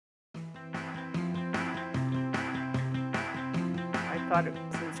thought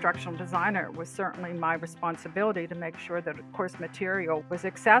as an instructional designer, it was certainly my responsibility to make sure that course material was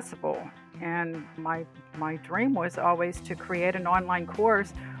accessible. And my dream was always to create an online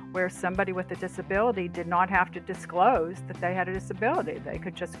course where somebody with a disability did not have to disclose that they had a disability. They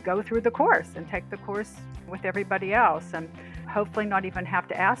could just go through the course and take the course with everybody else, and hopefully not even have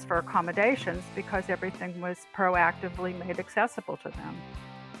to ask for accommodations because everything was proactively made accessible to them.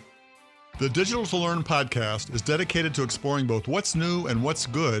 The Digital to Learn podcast is dedicated to exploring both what's new and what's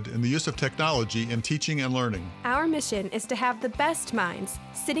good in the use of technology in teaching and learning. Our mission is to have the best minds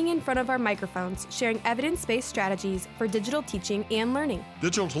sitting in front of our microphones, sharing evidence-based strategies for digital teaching and learning.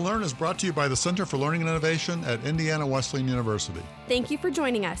 Digital to Learn is brought to you by the Center for Learning and Innovation at Indiana Wesleyan University. Thank you for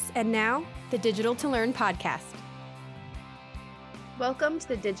joining us. And now, the Digital to Learn podcast. Welcome to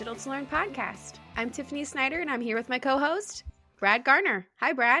the Digital to Learn podcast. I'm Tiffany Snyder, and I'm here with my co-host, Brad Garner.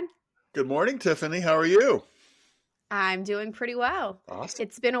 Hi, Brad. Good morning, Tiffany. How are you? I'm doing pretty well. Awesome.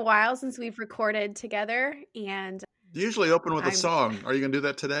 It's been a while since we've recorded together, and You usually open with a song. Are you going to do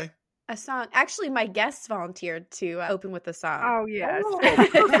that today? a song. Actually, my guests volunteered to open with a song. Oh, yes. Oh,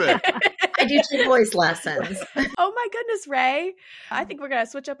 perfect. I do take voice lessons. Oh my goodness, Rae. I think we're going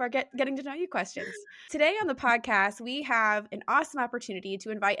to switch up our getting to know you questions. Today on the podcast, we have an awesome opportunity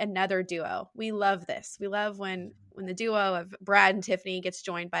to invite another duo. We love this. We love when the duo of Brad and Tiffany gets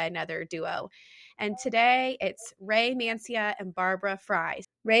joined by another duo. And today it's Rae Mancilla and Barbara Frey.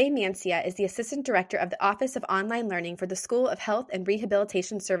 Rae Mancilla is the Assistant Director of the Office of Online Learning for the School of Health and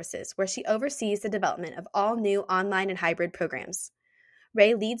Rehabilitation Services, where she oversees the development of all new online and hybrid programs.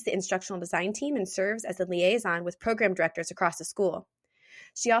 Rae leads the instructional design team and serves as a liaison with program directors across the school.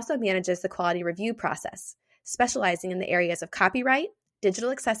 She also manages the quality review process, specializing in the areas of copyright, digital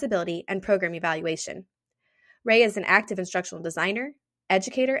accessibility, and program evaluation. Rae is an active instructional designer,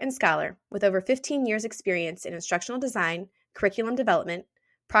 educator, and scholar with over 15 years' experience in instructional design, curriculum development,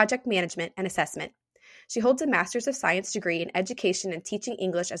 project management, and assessment. She holds a Master's of Science degree in Education and Teaching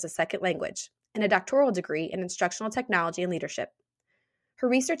English as a Second Language and a doctoral degree in Instructional Technology and Leadership. Her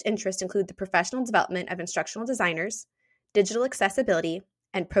research interests include the professional development of instructional designers, digital accessibility,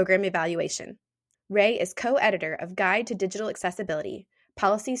 and program evaluation. Rae is co-editor of Guide to Digital Accessibility,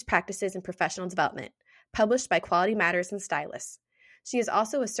 Policies, Practices, and Professional Development, published by Quality Matters and Stylus. She is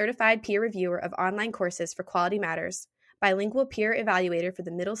also a certified peer reviewer of online courses for Quality Matters, bilingual peer evaluator for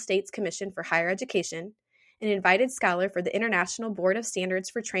the Middle States Commission for Higher Education, an invited scholar for the International Board of Standards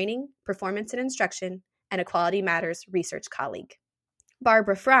for Training, Performance, and Instruction, and a Quality Matters research colleague.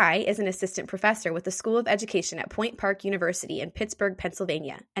 Barbara Frey is an assistant professor with the School of Education at Point Park University in Pittsburgh,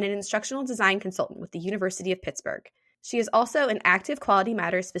 Pennsylvania, and an instructional design consultant with the University of Pittsburgh. She is also an active Quality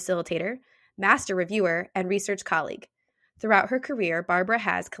Matters facilitator, master reviewer, and research colleague. Throughout her career, Barbara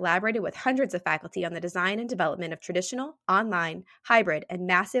has collaborated with hundreds of faculty on the design and development of traditional, online, hybrid, and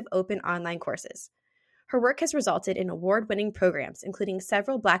massive open online courses. Her work has resulted in award-winning programs, including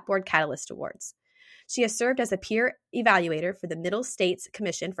several Blackboard Catalyst Awards. She has served as a peer evaluator for the Middle States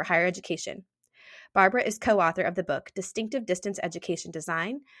Commission for Higher Education. Barbara is co-author of the book Distinctive Distance Education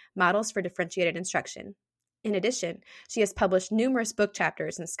Design, Models for Differentiated Instruction. In addition, she has published numerous book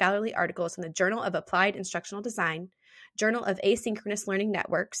chapters and scholarly articles in the Journal of Applied Instructional Design, Journal of Asynchronous Learning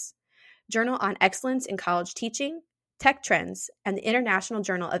Networks, Journal on Excellence in College Teaching, Tech Trends, and the International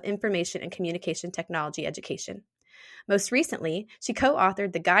Journal of Information and Communication Technology Education. Most recently, she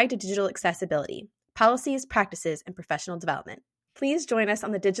co-authored the Guide to Digital Accessibility, Policies, Practices, and Professional Development. Please join us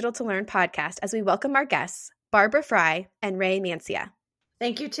on the Digital to Learn podcast as we welcome our guests, Barbara Frey and Rae Mancilla.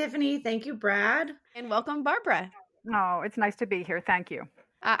 Thank you, Tiffany. Thank you, Brad. And welcome, Barbara. Oh, it's nice to be here. Thank you.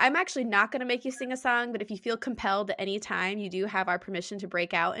 I'm actually not going to make you sing a song, but if you feel compelled at any time, you do have our permission to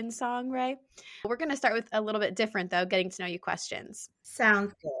break out in song, Rae. We're going to start with a little bit different, though, getting to know you questions.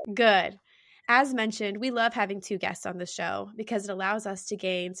 Sounds good. Good. As mentioned, we love having two guests on the show because it allows us to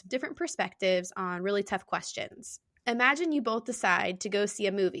gain some different perspectives on really tough questions. Imagine you both decide to go see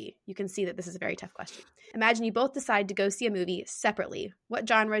a movie. You can see that this is a very tough question. Imagine you both decide to go see a movie separately. What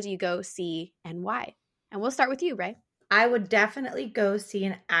genre do you go see and why? And we'll start with you, Rae. I would definitely go see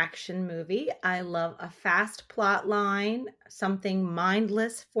an action movie. I love a fast plot line, something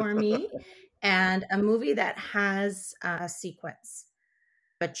mindless for me, and a movie that has a sequence,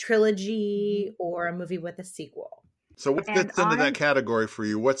 a trilogy or a movie with a sequel. So what fits into that category for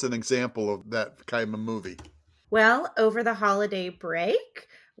you? What's an example of that kind of movie? Well, over the holiday break,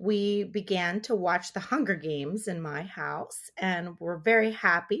 we began to watch the Hunger Games in my house, and we're very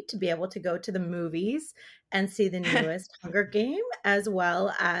happy to be able to go to the movies and see the newest Hunger Game, as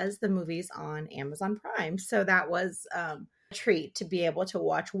well as the movies on Amazon Prime. So that was a treat to be able to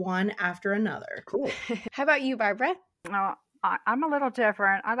watch one after another. Cool. How about you, Barbara? I'm a little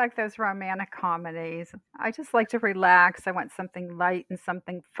different. I like those romantic comedies. I just like to relax. I want something light and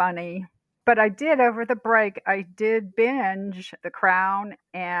something funny. But I did over the break, I did binge The Crown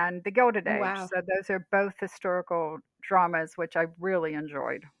and The Gilded Age. Wow. So those are both historical dramas, which I really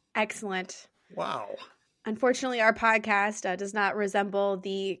enjoyed. Excellent. Wow. Unfortunately, our podcast does not resemble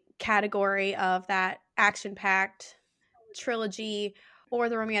the category of that action-packed trilogy or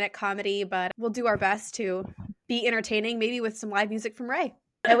the romantic comedy, but we'll do our best to be entertaining, maybe with some live music from Rae.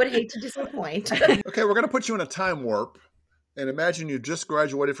 I would hate to disappoint. Okay, we're going to put you in a time warp. And imagine you just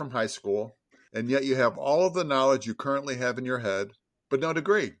graduated from high school, and yet you have all of the knowledge you currently have in your head, but no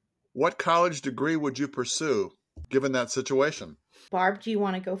degree. What college degree would you pursue, given that situation? Barb, do you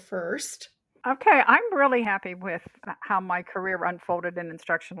want to go first? Okay, I'm really happy with how my career unfolded in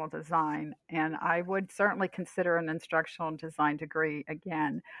instructional design, and I would certainly consider an instructional design degree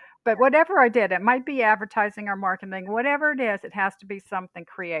again. But whatever I did, it might be advertising or marketing, whatever it is, it has to be something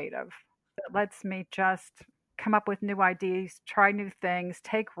creative. It lets me just come up with new ideas, try new things,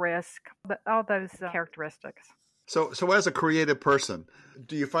 take risk, all those characteristics. So as a creative person,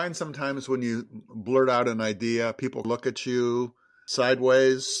 do you find sometimes when you blurt out an idea, people look at you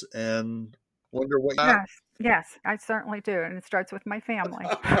sideways and wonder what you Yes, I certainly do. And it starts with my family.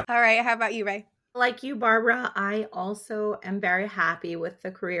 All right. How about you, Rae? Like you, Barbara, I also am very happy with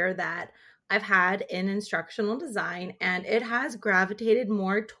the career that I've had in instructional design, and it has gravitated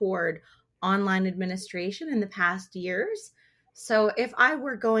more toward online administration in the past years. So if I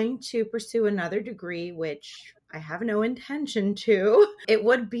were going to pursue another degree, which I have no intention to, it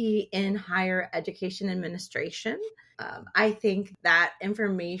would be in higher education administration. I think that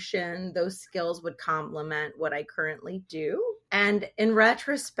information, those skills would complement what I currently do. And in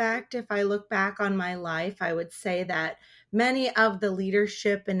retrospect, if I look back on my life, I would say that many of the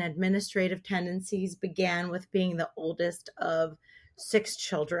leadership and administrative tendencies began with being the oldest of 6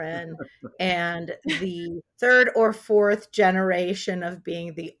 children and the third or fourth generation of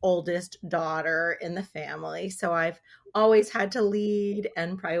being the oldest daughter in the family. So I've always had to lead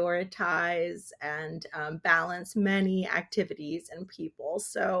and prioritize and balance many activities and people.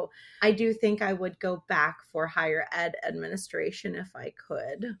 So I do think I would go back for higher ed administration if I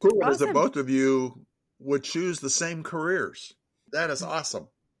could. Cool. Awesome. Is that both of you would choose the same careers. That is awesome.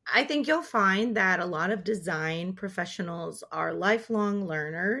 I think you'll find that a lot of design professionals are lifelong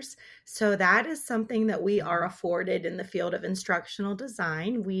learners. So that is something that we are afforded in the field of instructional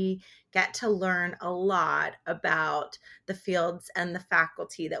design. We get to learn a lot about the fields and the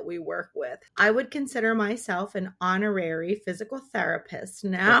faculty that we work with. I would consider myself an honorary physical therapist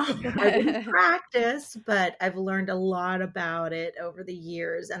now. I didn't practice, but I've learned a lot about it over the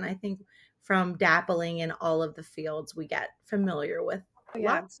years. And I think from dabbling in all of the fields, we get familiar with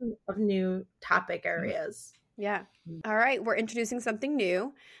lots of new topic areas. Yeah. All right. We're introducing something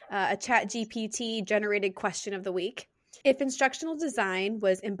new, a ChatGPT generated question of the week. If instructional design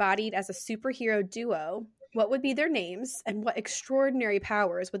was embodied as a superhero duo, what would be their names and what extraordinary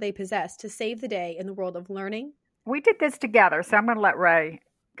powers would they possess to save the day in the world of learning? We did this together, so I'm going to let Rae.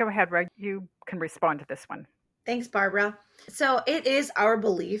 Go ahead, Rae. You can respond to this one. Thanks, Barbara. So it is our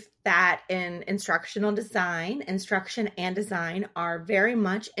belief that in instructional design, instruction and design are very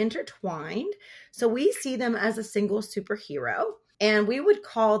much intertwined. So we see them as a single superhero, and we would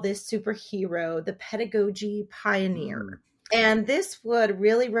call this superhero the pedagogy pioneer. And this would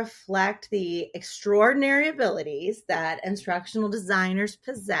really reflect the extraordinary abilities that instructional designers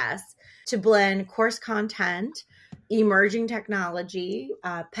possess to blend course content, emerging technology,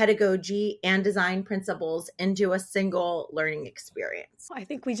 pedagogy, and design principles into a single learning experience. I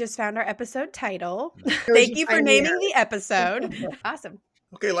think we just found our episode title. Thank you for naming the episode. Awesome.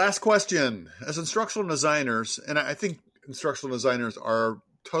 Okay, last question. As instructional designers, and I think instructional designers are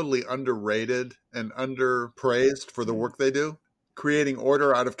totally underrated and underpraised for the work they do, creating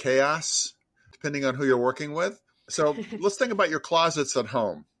order out of chaos, depending on who you're working with. So let's think about your closets at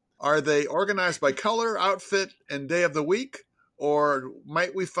home. Are they organized by color, outfit, and day of the week? Or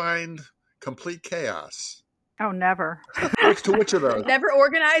might we find complete chaos? Oh, never. Which of those? Never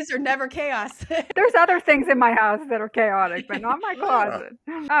organized or never chaos. There's other things in my house that are chaotic, but not my closet.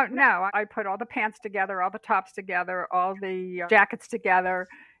 Oh, no. I put all the pants together, all the tops together, all the jackets together.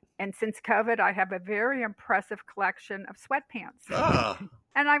 And since COVID, I have a very impressive collection of sweatpants.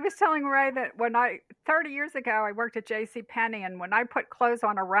 And I was telling Rae that 30 years ago, I worked at JCPenney, and when I put clothes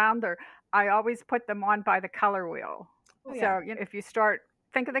on a rounder, I always put them on by the color wheel. Oh, yeah. So if you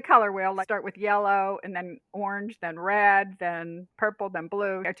think of the color wheel, like start with yellow and then orange, then red, then purple, then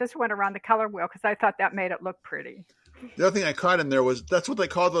blue. I just went around the color wheel because I thought that made it look pretty. The other thing I caught in there was that's what they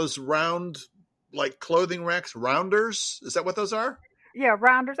call those round like clothing racks, rounders. Is that what those are? Yeah,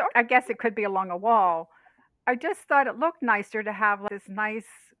 rounders. Or I guess it could be along a wall. I just thought it looked nicer to have this nice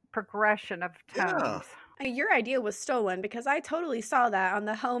progression of tones. Yeah. Your idea was stolen because I totally saw that on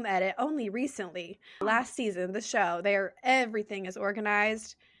the home edit only recently. Last season, the show, everything is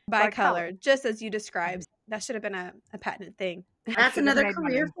organized by color, just as you described. That should have been a patented thing. That's another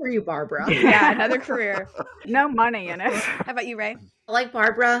career for you, Barbara. Yeah, another career. No money in it. How about you, Rae? Like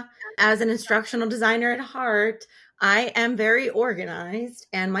Barbara, as an instructional designer at heart, I am very organized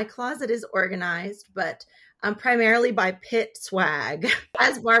and my closet is organized, but primarily by pit swag.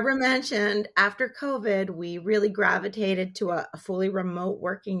 As Barbara mentioned, after COVID, we really gravitated to a fully remote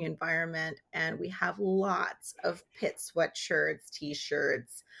working environment, and we have lots of pit sweatshirts,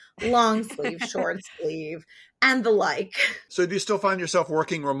 t-shirts, long sleeve, short sleeve, and the like. So do you still find yourself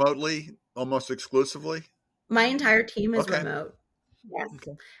working remotely almost exclusively? My entire team is remote. Yes.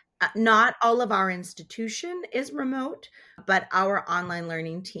 Okay. Not all of our institution is remote, but our online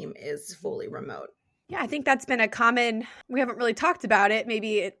learning team is fully remote. Yeah, I think that's been a common, we haven't really talked about it,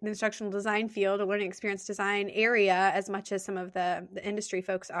 maybe in the instructional design field or learning experience design area as much as some of the industry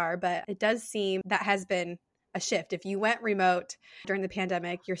folks are, but it does seem that has been a shift. If you went remote during the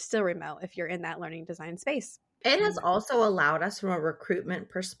pandemic, you're still remote if you're in that learning design space. It has also allowed us from a recruitment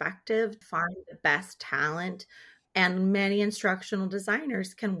perspective to find the best talent, and many instructional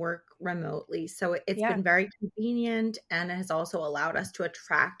designers can work remotely. So it's been very convenient, and it has also allowed us to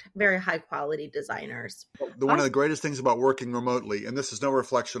attract very high quality designers. One of the greatest things about working remotely, and this is no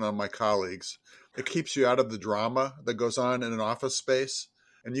reflection on my colleagues, it keeps you out of the drama that goes on in an office space,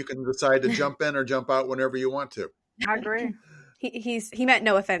 and you can decide to jump in or jump out whenever you want to. I agree. He meant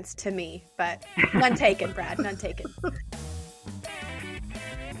no offense to me, but none taken, Brad, none taken.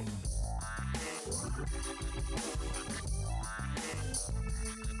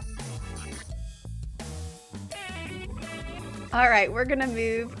 All right, we're going to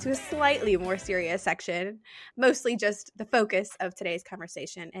move to a slightly more serious section, mostly just the focus of today's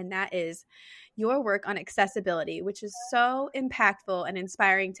conversation, and that is your work on accessibility, which is so impactful and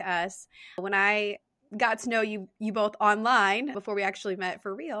inspiring to us. When I got to know you both online before we actually met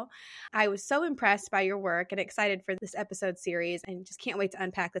for real, I was so impressed by your work and excited for this episode series, and just can't wait to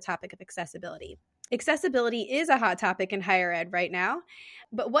unpack the topic of accessibility. Accessibility is a hot topic in higher ed right now,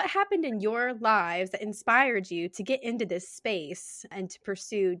 but what happened in your lives that inspired you to get into this space and to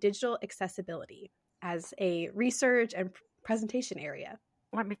pursue digital accessibility as a research and presentation area?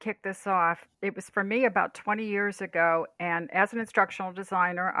 Let me kick this off. It was for me about 20 years ago, and as an instructional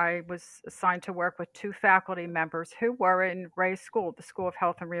designer, I was assigned to work with two faculty members who were in Rae's school, the School of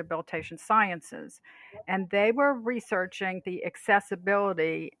Health and Rehabilitation Sciences, and they were researching the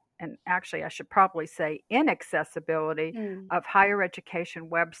accessibility, and actually I should probably say inaccessibility, of higher education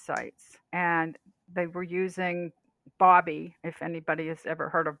websites. And they were using Bobby, if anybody has ever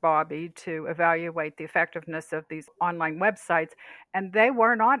heard of Bobby, to evaluate the effectiveness of these online websites. And they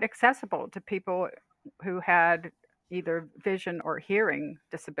were not accessible to people who had either vision or hearing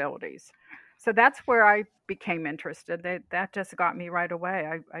disabilities. So that's where I became interested. That just got me right away.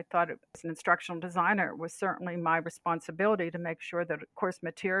 I thought as an instructional designer, it was certainly my responsibility to make sure that course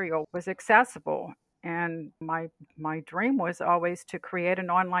material was accessible. And my dream was always to create an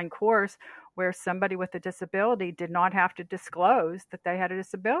online course where somebody with a disability did not have to disclose that they had a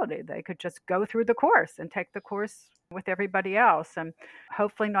disability. They could just go through the course and take the course with everybody else, and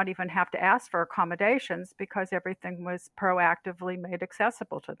hopefully not even have to ask for accommodations because everything was proactively made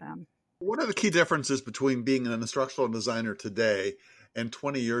accessible to them. What are the key differences between being an instructional designer today and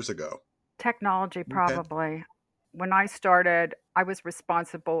 20 years ago? Technology, probably. Okay. When I started, I was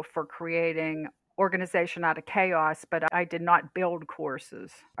responsible for creating organization out of chaos, but I did not build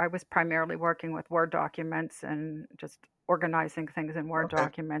courses. I was primarily working with Word documents and just organizing things in Word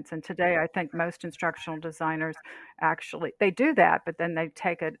documents. And today, I think most instructional designers actually, they do that, but then they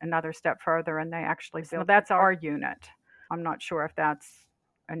take it another step further and they actually build. That's our unit. I'm not sure if that's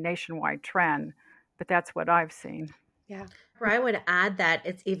a nationwide trend, but that's what I've seen. Yeah. I would add that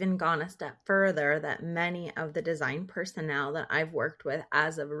it's even gone a step further, that many of the design personnel that I've worked with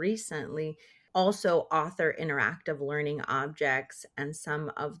as of recently also author interactive learning objects and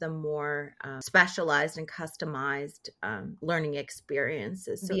some of the more specialized and customized learning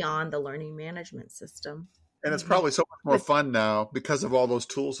experiences beyond the learning management system. And it's probably so much more fun now because of all those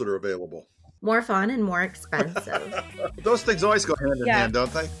tools that are available. More fun and more expensive. Those things always go hand in hand,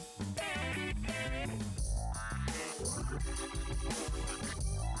 don't they?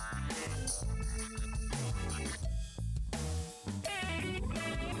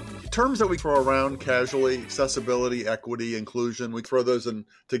 terms that we throw around casually: accessibility, equity, inclusion. We throw those in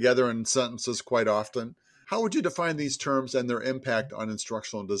together in sentences quite often. How would you define these terms and their impact on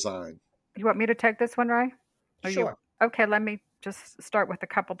instructional design? You want me to take this one, Rae? Sure. Okay, let me just start with a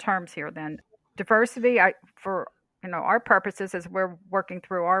couple terms here then. Diversity, for our purposes as we're working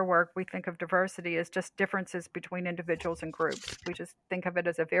through our work, we think of diversity as just differences between individuals and groups. We just think of it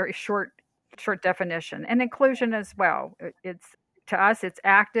as a very short definition. And inclusion as well. It's, to us, it's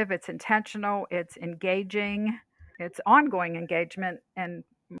active, it's intentional, it's engaging, it's ongoing engagement, and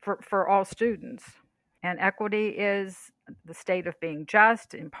for all students. And equity is the state of being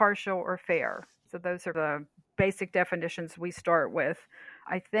just, impartial, or fair. So those are the basic definitions we start with.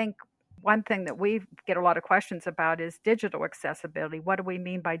 I think one thing that we get a lot of questions about is digital accessibility. What do we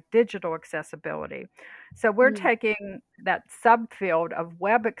mean by digital accessibility? So we're taking that subfield of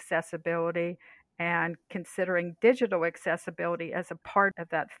web accessibility and considering digital accessibility as a part of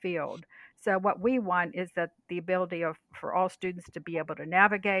that field. So what we want is that the ability for all students to be able to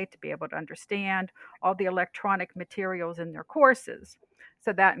navigate, to be able to understand all the electronic materials in their courses.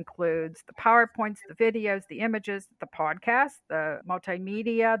 So that includes the PowerPoints, the videos, the images, the podcasts, the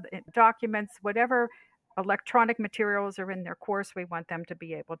multimedia, the documents, whatever electronic materials are in their course, we want them to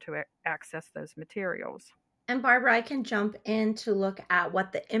be able to access those materials. And Barbara, I can jump in to look at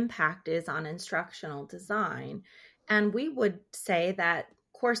what the impact is on instructional design. And we would say that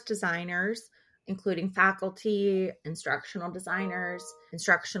course designers, including faculty, instructional designers,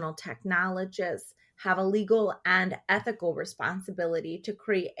 instructional technologists, have a legal and ethical responsibility to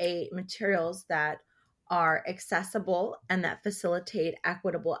create materials that are accessible and that facilitate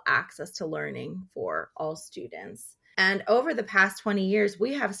equitable access to learning for all students. And over the past 20 years,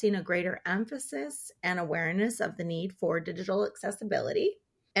 we have seen a greater emphasis and awareness of the need for digital accessibility.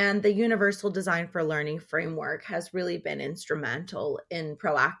 And the Universal Design for Learning framework has really been instrumental in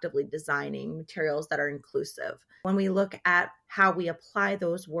proactively designing materials that are inclusive. When we look at how we apply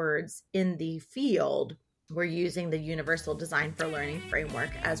those words in the field, we're using the Universal Design for Learning framework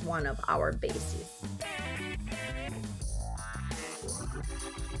as one of our bases.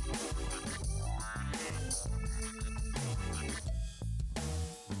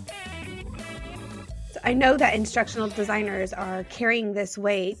 I know that instructional designers are carrying this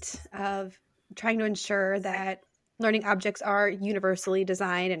weight of trying to ensure that learning objects are universally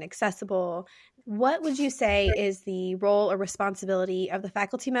designed and accessible. What would you say is the role or responsibility of the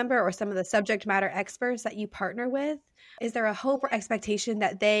faculty member or some of the subject matter experts that you partner with? Is there a hope or expectation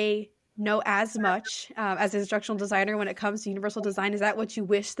that they know as much as an instructional designer when it comes to universal design? Is that what you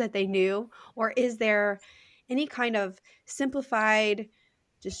wish that they knew? Or is there any kind of simplified,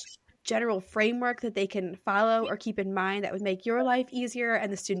 just general framework that they can follow or keep in mind that would make your life easier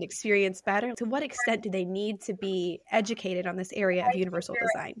and the student experience better? To what extent do they need to be educated on this area of universal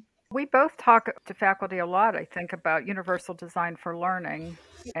design? We both talk to faculty a lot, I think, about universal design for learning,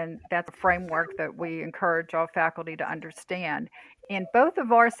 and that's a framework that we encourage all faculty to understand. In both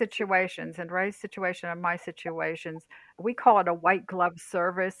of our situations, in Rae's situation and my situations, we call it a white glove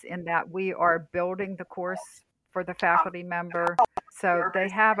service in that we are building the course for the faculty member. So they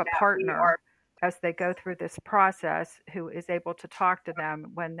have a partner as they go through this process who is able to talk to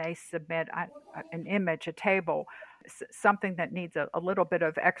them when they submit an image, a table, something that needs a little bit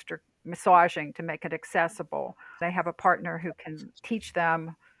of extra massaging to make it accessible. They have a partner who can teach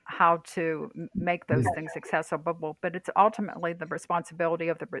them how to make those things accessible, but it's ultimately the responsibility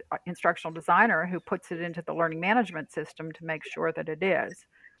of the instructional designer who puts it into the learning management system to make sure that it is.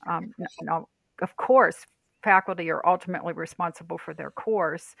 Now, of course, faculty are ultimately responsible for their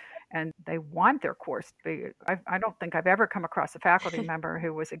course, and they want their course to be. I don't think I've ever come across a faculty member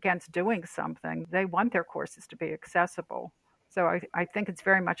who was against doing something. They want their courses to be accessible. So I think it's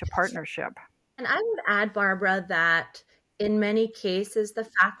very much a partnership. And I would add, Barbara, that in many cases, the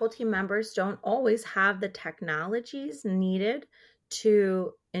faculty members don't always have the technologies needed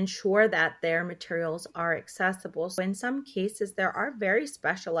to ensure that their materials are accessible. So in some cases, there are very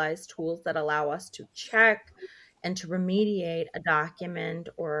specialized tools that allow us to check and to remediate a document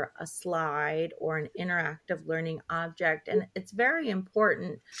or a slide or an interactive learning object. And it's very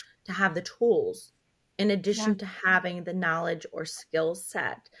important to have the tools in addition to having the knowledge or skill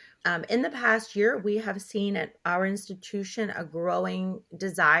set. In the past year, we have seen at our institution a growing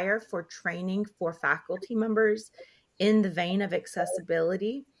desire for training for faculty members in the vein of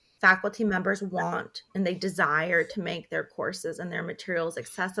accessibility. Faculty members want and they desire to make their courses and their materials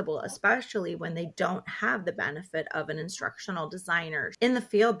accessible, especially when they don't have the benefit of an instructional designer. In the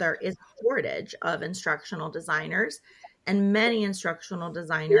field, there is a shortage of instructional designers, and many instructional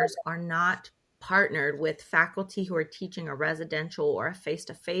designers are not partnered with faculty who are teaching a residential or a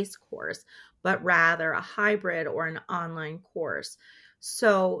face-to-face course, but rather a hybrid or an online course.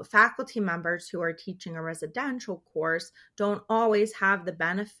 So faculty members who are teaching a residential course don't always have the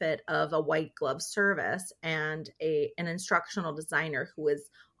benefit of a white glove service and an instructional designer who is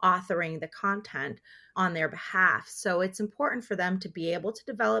authoring the content on their behalf. So it's important for them to be able to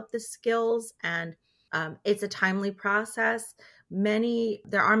develop the skills, and it's a timely process.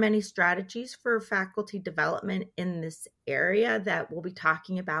 There are many strategies for faculty development in this area that we'll be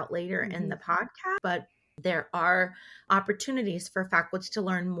talking about later in the podcast, but there are opportunities for faculty to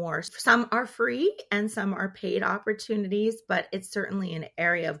learn more. Some are free and some are paid opportunities, but it's certainly an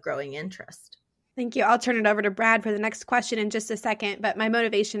area of growing interest. Thank you. I'll turn it over to Brad for the next question in just a second. But my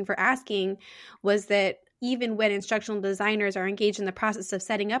motivation for asking was that even when instructional designers are engaged in the process of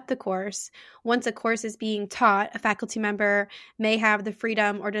setting up the course, once a course is being taught, a faculty member may have the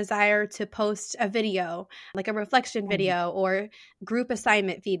freedom or desire to post a video, like a reflection video or group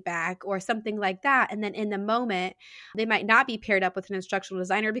assignment feedback or something like that. And then in the moment, they might not be paired up with an instructional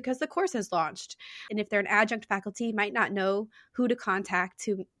designer because the course has launched. And if they're an adjunct faculty, might not know who to contact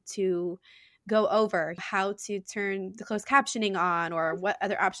to go over how to turn the closed captioning on or what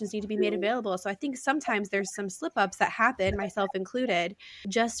other options need to be made available. So I think sometimes there's some slip-ups that happen, myself included,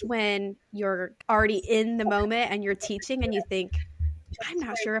 just when you're already in the moment and you're teaching and you think, I'm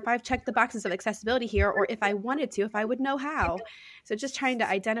not sure if I've checked the boxes of accessibility here, or if I wanted to, if I would know how. So just trying to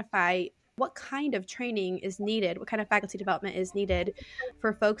identify what kind of training is needed, what kind of faculty development is needed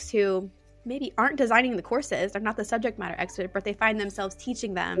for folks who maybe aren't designing the courses, they're not the subject matter expert, but they find themselves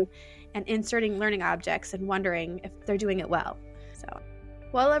teaching them and inserting learning objects and wondering if they're doing it well. So,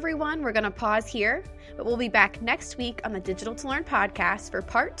 well, everyone, we're going to pause here, but we'll be back next week on the Digital to Learn podcast for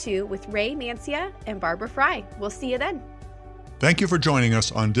part 2 with Rae, Mancilla, and Barbara Frey. We'll see you then. Thank you for joining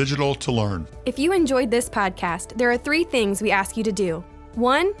us on Digital to Learn. If you enjoyed this podcast, there are 3 things we ask you to do.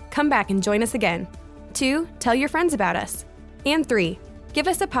 1, come back and join us again. 2, tell your friends about us. And 3, give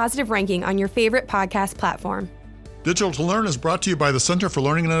us a positive ranking on your favorite podcast platform. Digital to Learn is brought to you by the Center for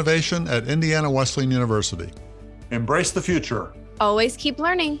Learning and Innovation at Indiana Wesleyan University. Embrace the future. Always keep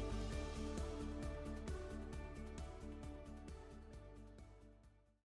learning.